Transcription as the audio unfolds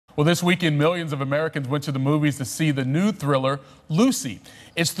Well, this weekend, millions of Americans went to the movies to see the new thriller, Lucy.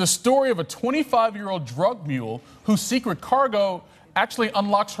 It's the story of a 25-year-old drug mule whose secret cargo actually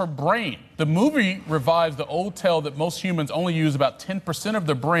unlocks her brain. The movie revives the old tale that most humans only use about 10% of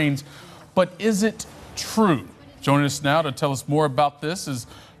their brains, but is it true? Joining us now to tell us more about this is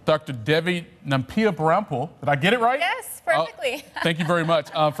Dr. Devi Nampiya. Did I get it right? Yes, perfectly. Thank you very much.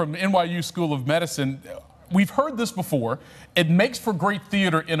 From NYU School of Medicine. We've heard this before. It makes for great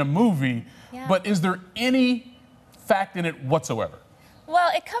theater in a movie, but is there any fact in it whatsoever?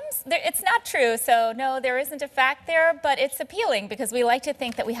 Well, it's not true, so no, there isn't a fact there, but it's appealing because we like to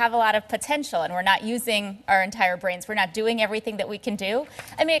think that we have a lot of potential and we're not using our entire brains. We're not doing everything that we can do.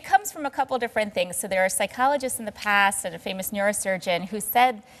 I mean, it comes from a couple different things. So there are psychologists in the past and a famous neurosurgeon who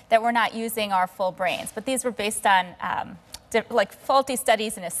said that we're not using our full brains, but these were based on like faulty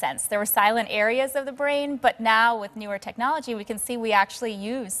studies in a sense. There were silent areas of the brain, but now with newer technology, we can see we actually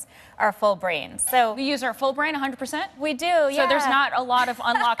use our full brain. So we use our full brain 100%? We do, yeah. So there's not a lot of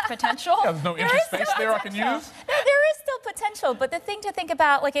unlocked potential? Yeah, there's no empty space there I can use? No, there is still potential, but the thing to think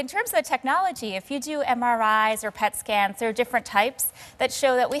about, like in terms of the technology, if you do MRIs or PET scans, there are different types that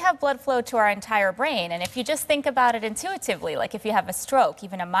show that we have blood flow to our entire brain. And if you just think about it intuitively, like if you have a stroke,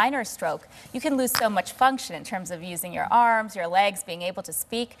 even a minor stroke, you can lose so much function in terms of using your arms, your legs, being able to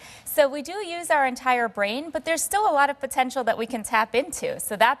speak. So we do use our entire brain, but there's still a lot of potential that we can tap into.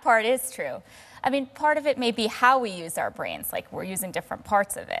 So that part is true. I mean, part of it may be how we use our brains, like we're using different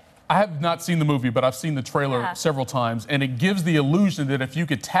parts of it. I have not seen the movie, but I've seen the trailer several times, and it gives the illusion that if you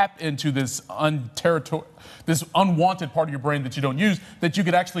could tap into this unwanted part of your brain that you don't use, that you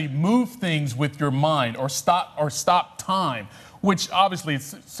could actually move things with your mind or stop time. Which obviously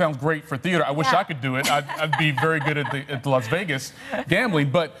sounds great for theater. I wish I could do it. I'd be very good at the Las Vegas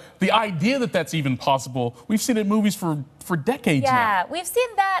gambling. But the idea that that's even possible, we've seen it in movies for decades now. Yeah, we've seen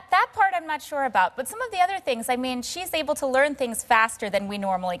that. That part I'm not sure about. But some of the other things, I mean, she's able to learn things faster than we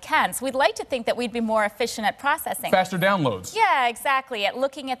normally can. So we'd like to think that we'd be more efficient at processing. Faster downloads. Yeah, exactly. At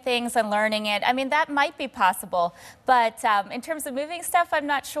looking at things and learning it. I mean, that might be possible. But in terms of moving stuff, I'm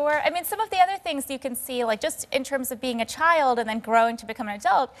not sure. I mean, some of the other things you can see, like just in terms of being a child and then growing to become an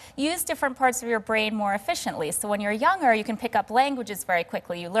adult, use different parts of your brain more efficiently. So when you're younger, you can pick up languages very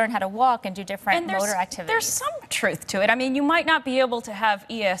quickly. You learn how to walk and do different motor activities. There's some truth to it. I mean, you might not be able to have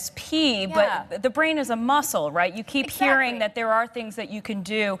ESP, but the brain is a muscle, right? You keep hearing that there are things that you can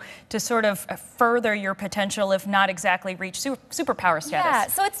do to sort of further your potential, if not exactly reach superpower status. Yeah,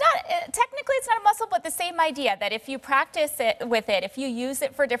 so it's not, technically it's not a muscle, but the same idea that if you practice if you use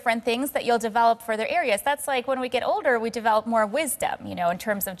it for different things, that you'll develop further areas. That's like when we get older, we develop more wisdom, you know, in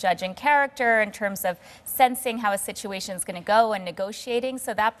terms of judging character, in terms of sensing how a situation is going to go and negotiating.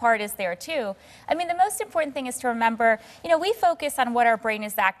 So that part is there too. I mean, the most important thing is to remember, you know, we focus on what our brain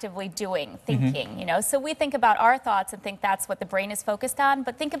is actively doing, thinking, you know. So we think about our thoughts and think that's what the brain is focused on,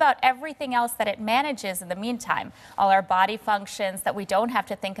 but think about everything else that it manages in the meantime. All our body functions that we don't have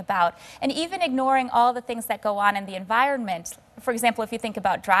to think about, and even ignoring all the things that go on in the environment. For example, if you think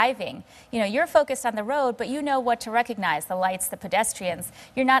about driving, you know, you're focused on the road, but you know what to recognize, the lights, the pedestrians.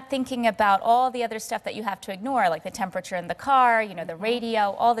 You're not thinking about all the other stuff that you have to ignore, like the temperature in the car, you know, the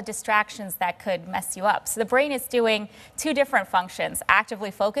radio, all the distractions that could mess you up. So the brain is doing two different functions,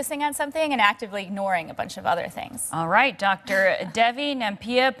 actively focusing on something and actively ignoring a bunch of other things. All right, Dr. Devi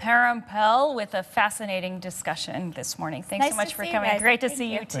Nampiya with a fascinating discussion this morning. Thanks so much for coming. Great to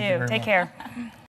see you too. Take care.